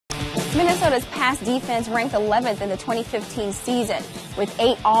Minnesota's pass defense ranked 11th in the 2015 season. With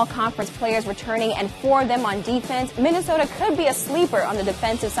 8 all-conference players returning and 4 of them on defense, Minnesota could be a sleeper on the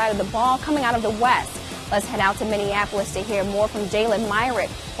defensive side of the ball coming out of the West. Let's head out to Minneapolis to hear more from Jalen Myrick,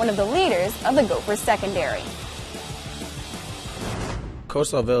 one of the leaders of the Gopher secondary. Coach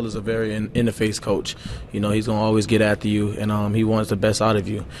Savell is a very in-the-face coach. You know, he's going to always get after you, and he wants the best out of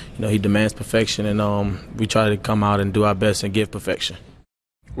you. You know, he demands perfection, and we try to come out and do our best and give perfection.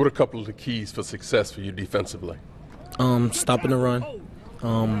 What are a couple of the keys for success for you defensively? Stopping the run,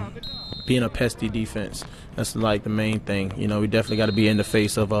 being a pesty defense. That's like the main thing. You know, we definitely got to be in the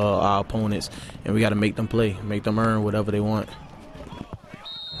face of our opponents, and we got to make them play, make them earn whatever they want.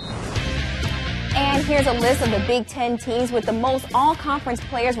 And here's a list of the Big Ten teams with the most all-conference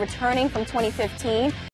players returning from 2015.